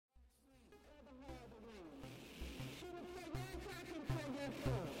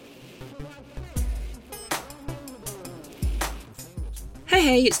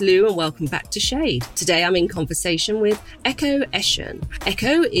Hey, it's Lou and welcome back to Shade. Today I'm in conversation with Ekow Eshun.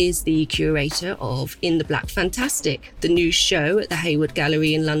 Ekow is the curator of In the Black Fantastic, the new show at the Hayward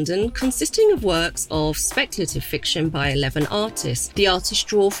Gallery in London, consisting of works of speculative fiction by 11 artists. The artists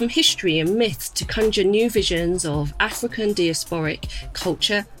draw from history and myth to conjure new visions of African diasporic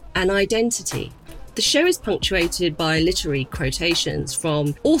culture and identity. The show is punctuated by literary quotations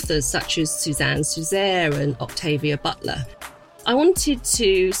from authors such as Suzanne Suzère and Octavia Butler. I wanted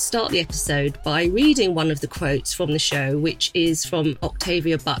to start the episode by reading one of the quotes from the show, which is from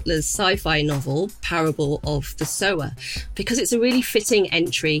Octavia Butler's sci-fi novel, Parable of the Sower, because it's a really fitting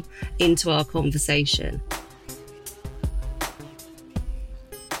entry into our conversation.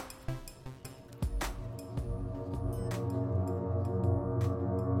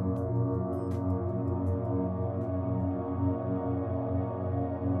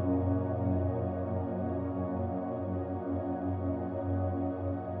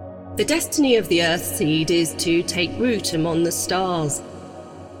 The destiny of the earth seed is to take root among the stars.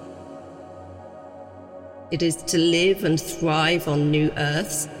 It is to live and thrive on new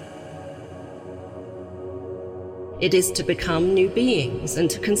earths. It is to become new beings and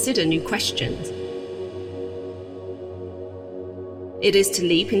to consider new questions. It is to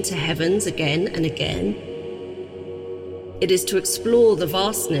leap into heavens again and again. It is to explore the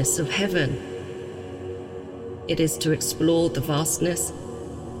vastness of heaven. It is to explore the vastness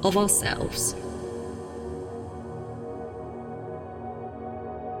of ourselves.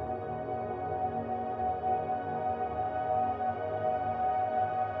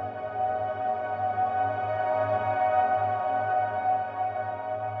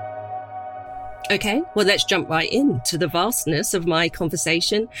 Okay, well, let's jump right into the vastness of my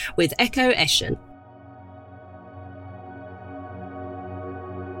conversation with Ekow Eshun.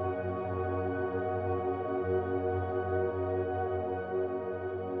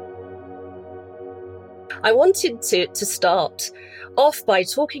 I wanted to start off by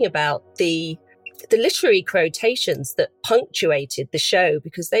talking about the literary quotations that punctuated the show,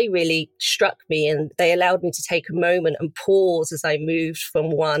 because they really struck me and they allowed me to take a moment and pause as I moved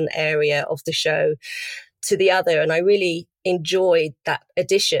from one area of the show to the other. And I really enjoyed that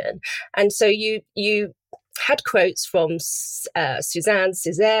addition. And so you had quotes from Suzanne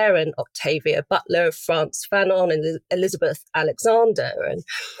Césaire and Octavia Butler, Frantz Fanon and Elizabeth Alexander. And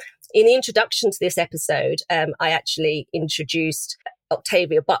in the introduction to this episode, I actually introduced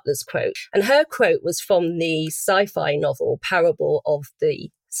Octavia Butler's quote. And her quote was from the sci-fi novel Parable of the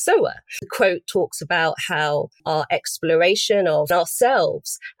Sower. The quote talks about how our exploration of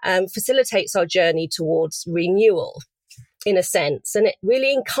ourselves facilitates our journey towards renewal, in a sense. And it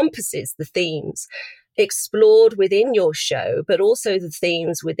really encompasses the themes explored within your show, but also the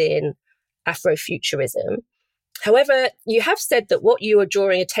themes within Afrofuturism. However, you have said that what you are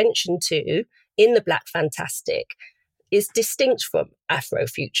drawing attention to in the Black Fantastic is distinct from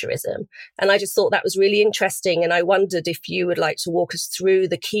Afrofuturism. And I just thought that was really interesting. And I wondered if you would like to walk us through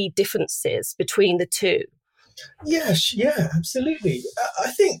the key differences between the two. Yes, yeah, absolutely.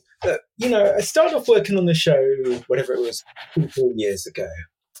 I think that, I started off working on the show, whatever it was, 2-4 years ago.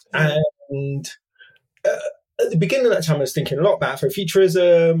 And at the beginning of that time, I was thinking a lot about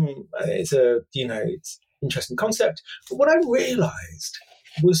Afrofuturism. It's it's interesting concept. But what I realised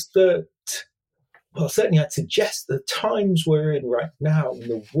was that, well, certainly I'd suggest the times we're in right now and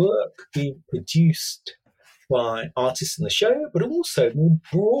the work being produced by artists in the show, but also more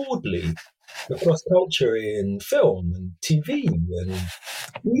broadly across culture in film and TV and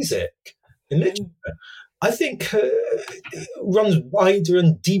music and literature, I think runs wider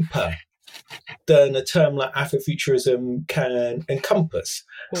and deeper than a term like Afrofuturism can encompass.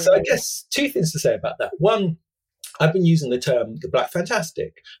 So I guess two things to say about that. One, I've been using the term the Black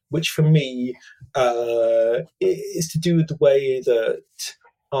Fantastic, which for me is to do with the way that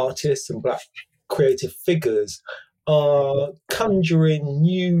artists and Black creative figures are conjuring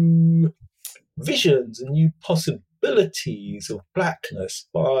new visions and new possibilities of Blackness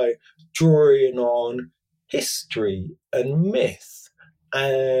by drawing on history and myth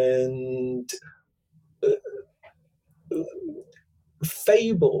and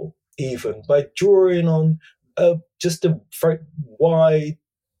fable, even by drawing on just a very wide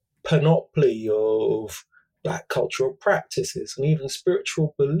panoply of Black cultural practices and even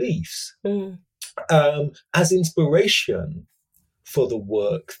spiritual beliefs as inspiration for the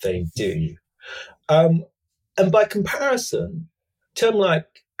work they do. And by comparison, a term like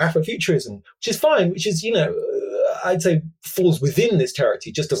Afrofuturism, which is fine, which is, I'd say falls within this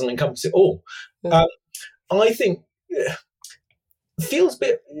territory, just doesn't encompass it all. I think feels a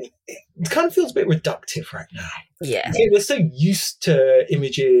bit, it kind of feels a bit reductive right now. Yeah. We're so used to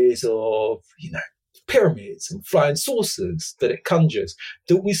images of, pyramids and flying saucers that it conjures,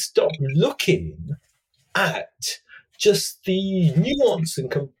 that we stop looking at just the nuance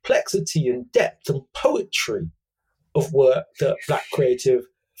and complexity and depth and poetry of work that Black creative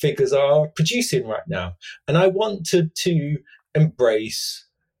figures are producing right now. And I wanted to embrace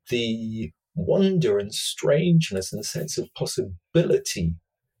the wonder and strangeness and sense of possibility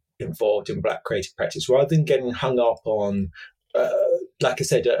involved in Black creative practice, rather than getting hung up on, like I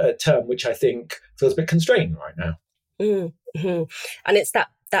said, a term which I think feels a bit constrained right now. Mm-hmm. And it's that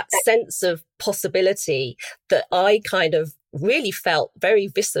sense of possibility that I kind of really felt very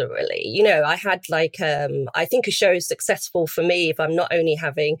viscerally. I had I think a show is successful for me if I'm not only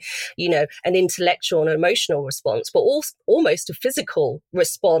having, an intellectual and emotional response, but also almost a physical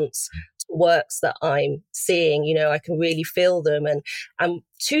response to works that I'm seeing. I can really feel them. And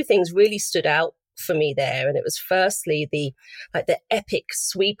two things really stood out for me there. And it was firstly the epic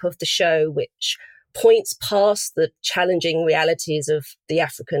sweep of the show, which points past the challenging realities of the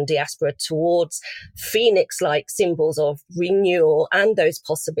African diaspora towards phoenix-like symbols of renewal and those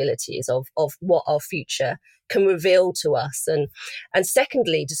possibilities of what our future can reveal to us. And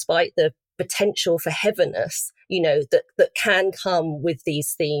secondly, despite the potential for heaviness, that can come with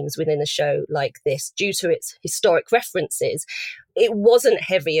these themes within a show like this, due to its historic references, it wasn't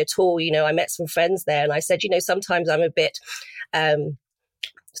heavy at all. I met some friends there and I said, sometimes I'm a bit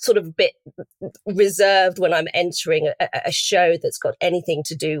reserved when I'm entering a show that's got anything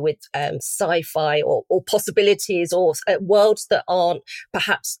to do with sci-fi or possibilities or worlds that aren't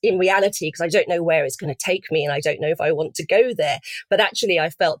perhaps in reality, because I don't know where it's going to take me and I don't know if I want to go there. But actually I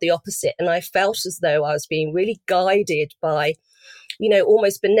felt the opposite, and I felt as though I was being really guided by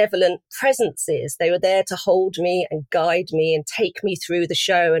almost benevolent presences. They were there to hold me and guide me and take me through the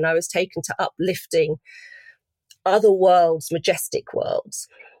show, and I was taken to uplifting other worlds, majestic worlds.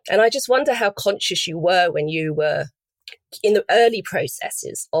 And I just wonder how conscious you were when you were in the early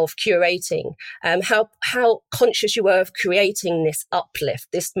processes of curating, how conscious you were of creating this uplift,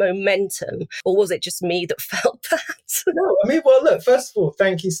 this momentum, or was it just me that felt that? No, well, look, first of all,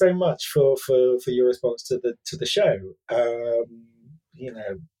 thank you so much for your response to the show. I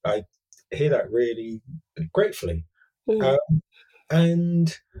hear that really gratefully.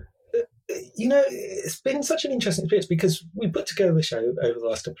 And it's been such an interesting experience because we put together the show over the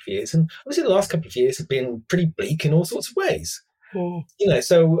last couple of years, and obviously the last couple of years have been pretty bleak in all sorts of ways.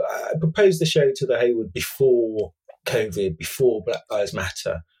 So I proposed the show to the Hayward before COVID, before Black Lives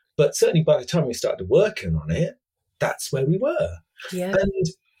Matter, but certainly by the time we started working on it, that's where we were. Yeah. And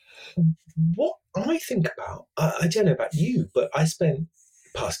what I think about, I don't know about you, but I spent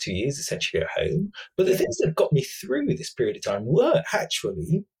the past 2 years essentially at home, but the things that got me through this period of time were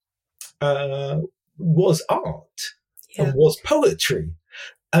actually was art and was poetry,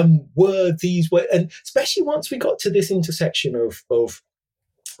 and and especially once we got to this intersection of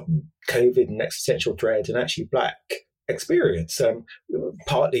COVID and existential dread and actually Black experience,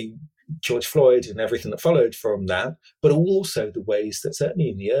 partly George Floyd and everything that followed from that, but also the ways that certainly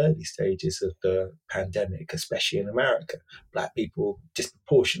in the early stages of the pandemic, especially in America, Black people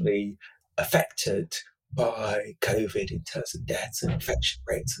disproportionately affected by COVID in terms of deaths and infection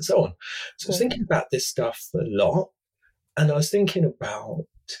rates and so on. So I was thinking about this stuff a lot, and I was thinking about,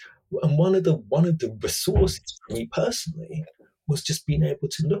 and one of the resources for me personally was just being able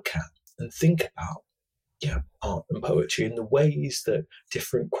to look at and think about art and poetry and the ways that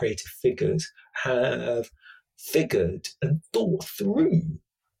different creative figures have figured and thought through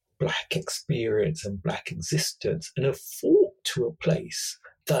Black experience and Black existence and have fought to a place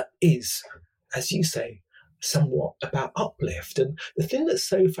that is, as you say, somewhat about uplift. And the thing that's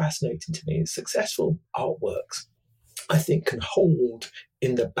so fascinating to me is successful artworks, I think, can hold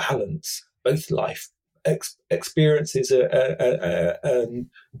in the balance both life experiences and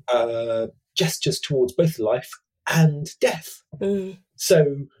gestures towards both life and death.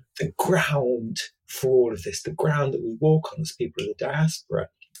 So the ground for all of this, the ground that we walk on as people of the diaspora,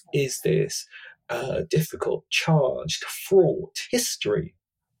 is this difficult, charged, fraught history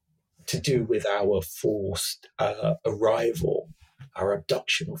to do with our forced arrival, our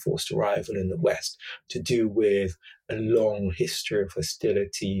abduction or forced arrival in the West, to do with a long history of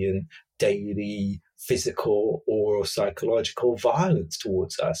hostility and daily physical or psychological violence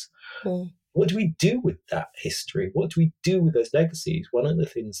towards us. What do we do with that history? What do we do with those legacies? One of the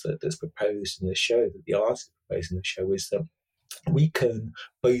things that's proposed in the show, that the artists propose in the show, is that we can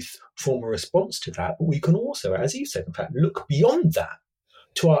both form a response to that, but we can also, as you said, in fact, look beyond that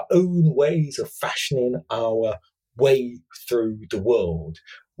to our own ways of fashioning our way through the world.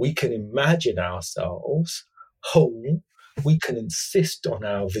 We can imagine ourselves whole. We can insist on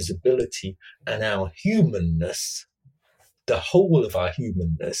our visibility and our humanness, the whole of our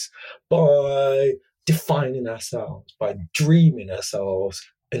humanness, by defining ourselves, by dreaming ourselves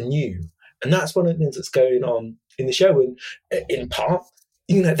anew. And that's one of the things that's going on in the show. And in part,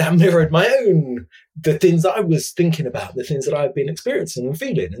 that mirrored the things that I was thinking about, the things that I've been experiencing and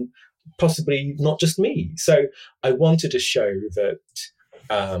feeling, and possibly not just me. So I wanted a show that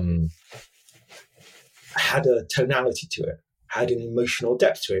had a tonality to it, had an emotional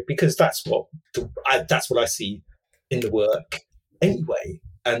depth to it, because that's what I see in the work anyway.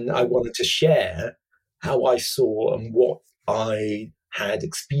 And I wanted to share how I saw and what I had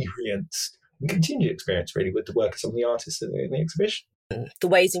experienced and continue to experience, really, with the work of some of the artists in the exhibition. The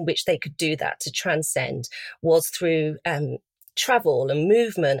ways in which they could do that to transcend was through travel and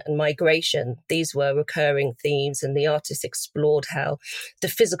movement and migration. These were recurring themes, and the artists explored how the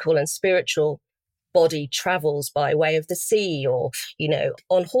physical and spiritual body travels by way of the sea, or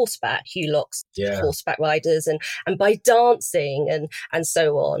on horseback, Hugh Locke's horseback riders, and by dancing and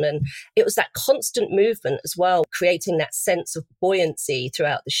so on. And it was that constant movement as well, creating that sense of buoyancy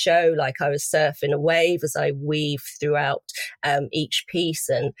throughout the show, like I was surfing a wave as I weave throughout each piece.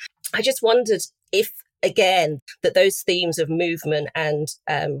 And I just wondered if, again, that those themes of movement and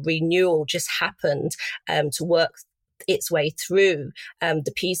renewal just happened to work its way through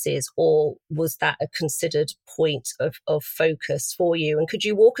the pieces, or was that a considered point of focus for you? And could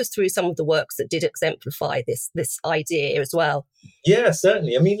you walk us through some of the works that did exemplify this idea as well? Yeah,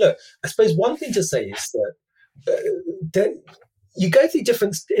 certainly. I mean, look, I suppose one thing to say is that you go through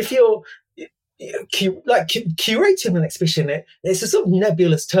different, if you're curating an exhibition, it's a sort of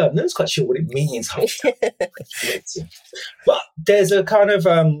nebulous term. No one's quite sure what it means. But there's a kind of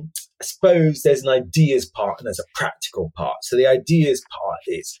I suppose there's an ideas part and there's a practical part. So the ideas part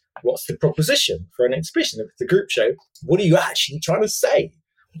is, what's the proposition for an exhibition? If it's a group show, what are you actually trying to say?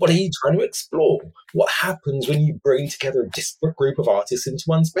 What are you trying to explore? What happens when you bring together a disparate group of artists into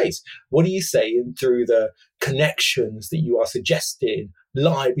one space? What are you saying through the connections that you are suggesting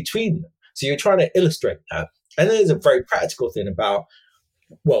lie between them? So you're trying to illustrate that. And then there's a very practical thing about,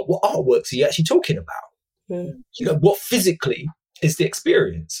 well, what artworks are you actually talking about? What physically is the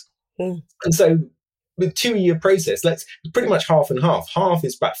experience? And so with 2-year process, let's pretty much half and half. Half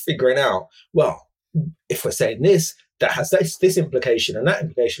is about figuring out, well, if we're saying this, that has this implication and that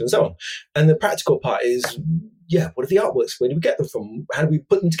implication and so on. And the practical part is, what are the artworks? Where do we get them from? How do we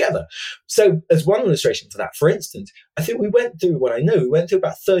put them together? So as one illustration for that, for instance, I think we went through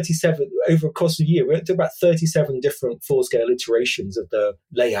about 37, over a course of a year, we went through about 37 different full-scale iterations of the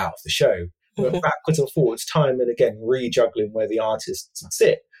layout of the show. We went backwards and forwards, time and again, rejuggling where the artists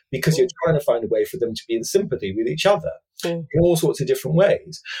sit, because you're trying to find a way for them to be in sympathy with each other in all sorts of different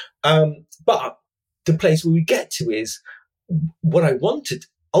ways. But the place where we get to is, what I wanted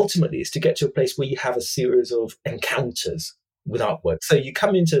ultimately is to get to a place where you have a series of encounters with artwork. So you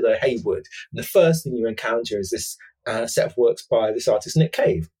come into the Hayward, and the first thing you encounter is this set of works by this artist, Nick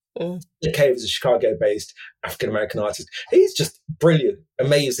Cave. Nick Cave is a Chicago-based African-American artist. He's just brilliant,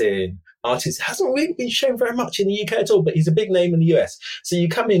 amazing artist. Hasn't really been shown very much in the UK at all, but he's a big name in the US. So you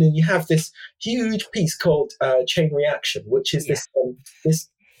come in and you have this huge piece called Chain Reaction, which is this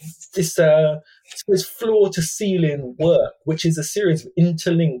floor-to-ceiling work, which is a series of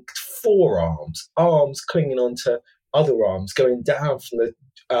interlinked forearms, arms clinging onto other arms, going down from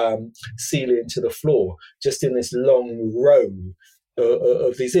the ceiling to the floor, just in this long row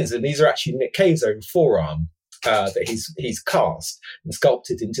of these things. And these are actually Nick Cave's own forearm that he's cast and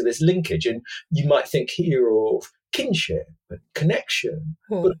sculpted into this linkage. And you might think here of kinship and connection,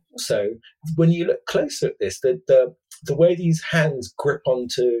 but also when you look closer at this, the way these hands grip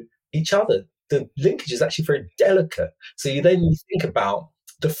onto each other, the linkage is actually very delicate. So you think about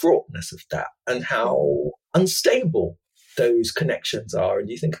the fraughtness of that and how unstable those connections are, and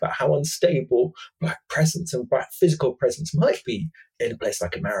you think about how unstable Black presence and Black physical presence might be in a place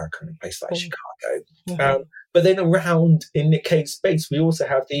like America and a place like Chicago. But then around in Nick Cave's space, we also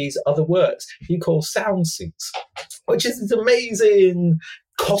have these other works he calls sound suits, which is these amazing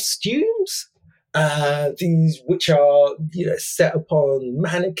costumes, these which are set upon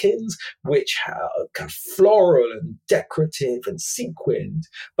mannequins, which are kind of floral and decorative and sequined,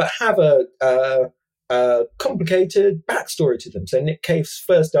 but have a complicated backstory to them. So Nick Cave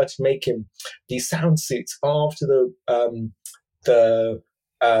first started making these sound suits after the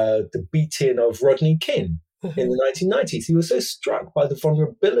beating of Rodney King. in the 1990s. He was so struck by the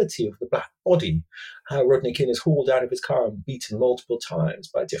vulnerability of the black body, how Rodney King is hauled out of his car and beaten multiple times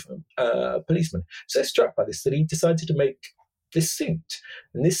by different policemen. So struck by this that he decided to make this suit.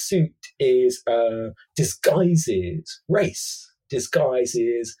 And this suit is disguises race,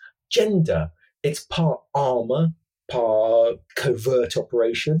 disguises gender. It's part armor, part covert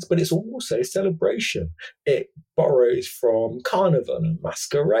operations, but it's also celebration. It borrows from carnival and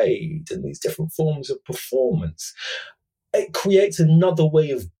masquerade and these different forms of performance. It creates another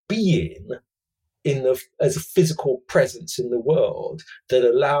way of being as a physical presence in the world that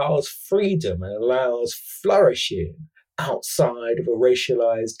allows freedom and allows flourishing outside of a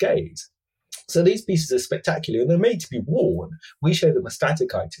racialized gaze. So these pieces are spectacular and they're made to be worn. We show them as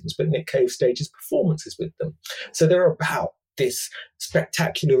static items, but Nick Cave stages performances with them. So they're about this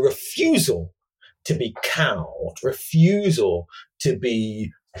spectacular refusal to be cowed, refusal to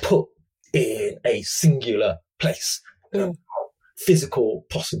be put in a singular place. Physical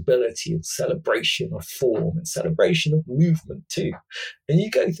possibility and celebration of form and celebration of movement too. And you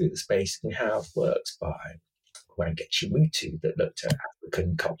go through the space and you have works by Wangechi that looked at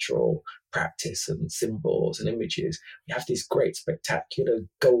African cultural practice and symbols and images. You have these great, spectacular,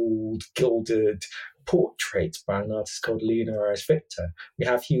 gold gilded portraits by an artist called Leonora Victor. You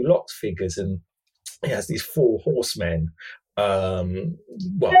have Hugh Locke's figures, and he has these four horsemen.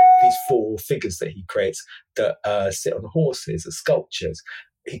 These four figures that he creates that sit on horses as sculptures.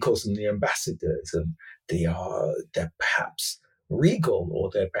 He calls them the ambassadors, and they're perhaps regal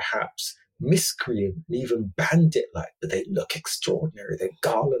or they're perhaps miscreant and even bandit-like, but they look extraordinary. They're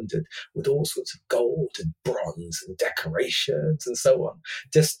garlanded with all sorts of gold and bronze and decorations and so on.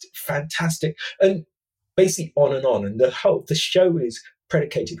 Just fantastic. And basically on and on. And the show is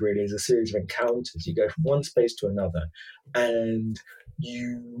predicated really as a series of encounters. You go from one space to another and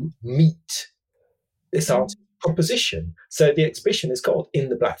you meet this art proposition. So the exhibition is called In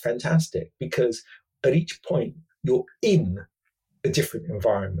the Black Fantastic because at each point you're in a different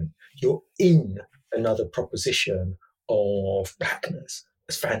environment. You're in another proposition of blackness,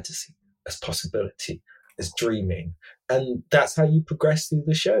 as fantasy, as possibility, as dreaming. And that's how you progress through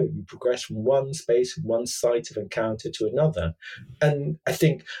the show. You progress from one space, from one site of encounter to another. And I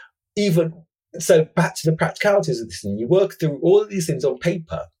think so back to the practicalities of this thing, you work through all of these things on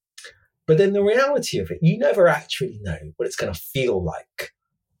paper, but then the reality of it, you never actually know what it's going to feel like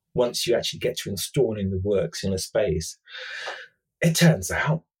once you actually get to installing the works in a space. It turns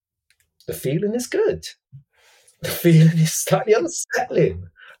out the feeling is good. The feeling is slightly unsettling.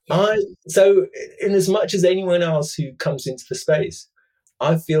 So in as much as anyone else who comes into the space,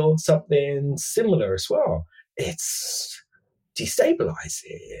 I feel something similar as well. It's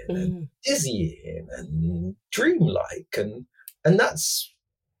destabilizing and dizzying and dreamlike, and that's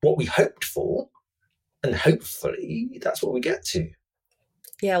what we hoped for, and hopefully that's what we get to.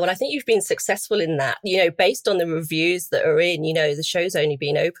 Yeah, well, I think you've been successful in that, based on the reviews that are in, the show's only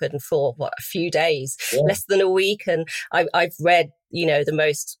been open for, a few days, less than a week. And I've read, the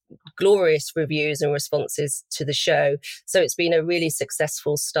most glorious reviews and responses to the show. So it's been a really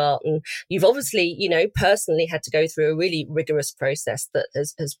successful start. And you've obviously, personally had to go through a really rigorous process that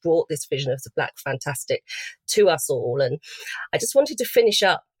has brought this vision of the Black Fantastic to us all. And I just wanted to finish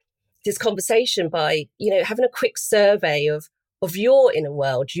up this conversation by, having a quick survey of your inner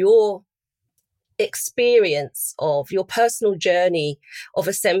world, your experience of your personal journey of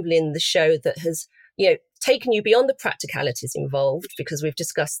assembling the show that has, taken you beyond the practicalities involved, because we've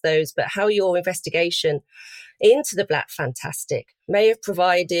discussed those, but how your investigation into the Black Fantastic may have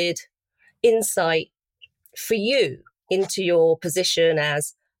provided insight for you into your position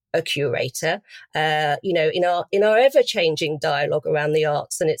as a curator, in our ever-changing dialogue around the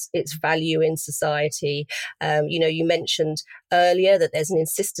arts and its value in society. You mentioned earlier that there's an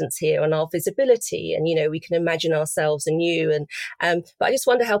insistence here on our visibility, and we can imagine ourselves anew. And but I just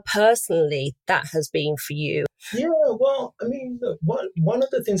wonder how personally that has been for you. Yeah, well, I mean, look, one of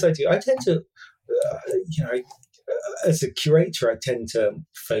the things I do, I tend to, as a curator, I tend to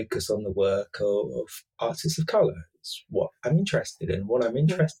focus on the work of artists of colour. It's what I'm interested in. What I'm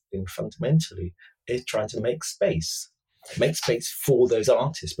interested in fundamentally is trying to make space for those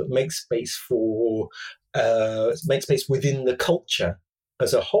artists, but make space within the culture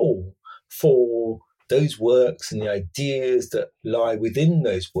as a whole for those works and the ideas that lie within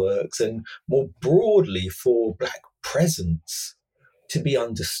those works, and more broadly for Black presence to be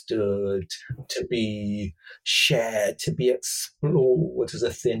understood, to be shared, to be explored as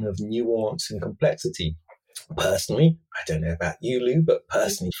a thing of nuance and complexity. Personally, I don't know about you, Lou, but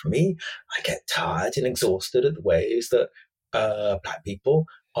personally for me, I get tired and exhausted at the ways that Black people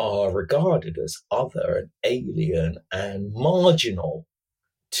are regarded as other and alien and marginal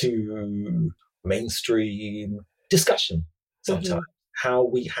to mainstream discussion sometimes. How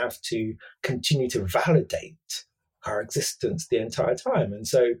we have to continue to validate our existence the entire time. And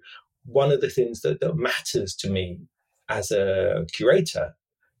so one of the things that matters to me as a curator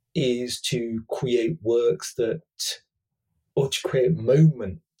is to create works or to create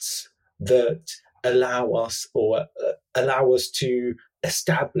moments that allow us to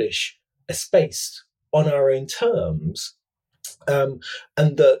establish a space on our own terms, and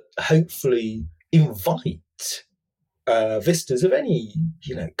that hopefully invite visitors of any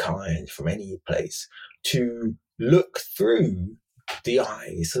kind from any place to look through the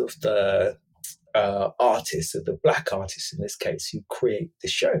eyes of the artists, of the Black artists in this case, who create the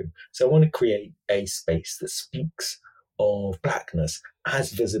show. So I want to create a space that speaks of Blackness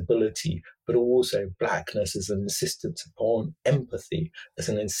as visibility, but also Blackness as an insistence upon empathy, as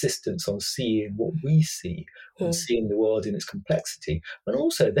an insistence on seeing what we see, on seeing the world in its complexity, and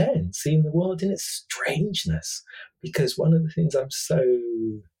also then seeing the world in its strangeness. Because one of the things I'm so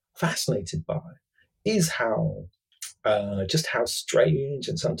fascinated by is how strange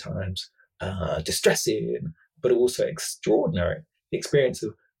and sometimes distressing, but also extraordinary the experience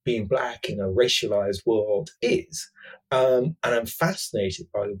of being Black in a racialized world is. And I'm fascinated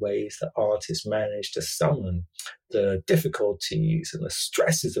by the ways that artists manage to summon the difficulties and the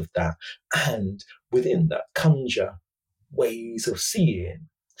stresses of that, and within that conjure ways of seeing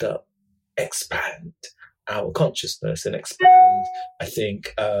that expand our consciousness and expand, I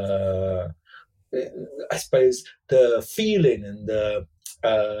think, I suppose, the feeling and the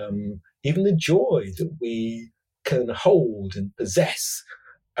even the joy that we can hold and possess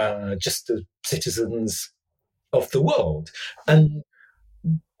just as citizens of the world. And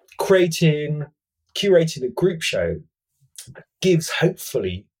curating a group show gives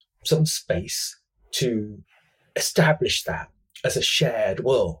hopefully some space to establish that as a shared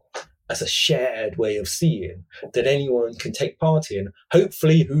world, as a shared way of seeing that anyone can take part in,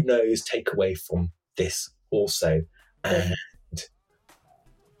 hopefully, who knows, take away from this also, and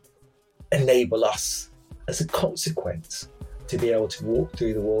enable us as a consequence to be able to walk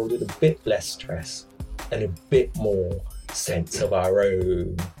through the world with a bit less stress and a bit more sense of our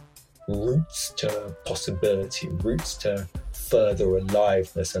own roots to possibility, roots to further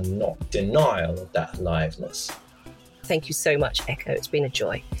aliveness, and not denial of that aliveness. Thank you so much, Ekow. It's been a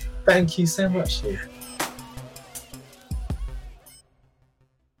joy. Thank you so much, Lou.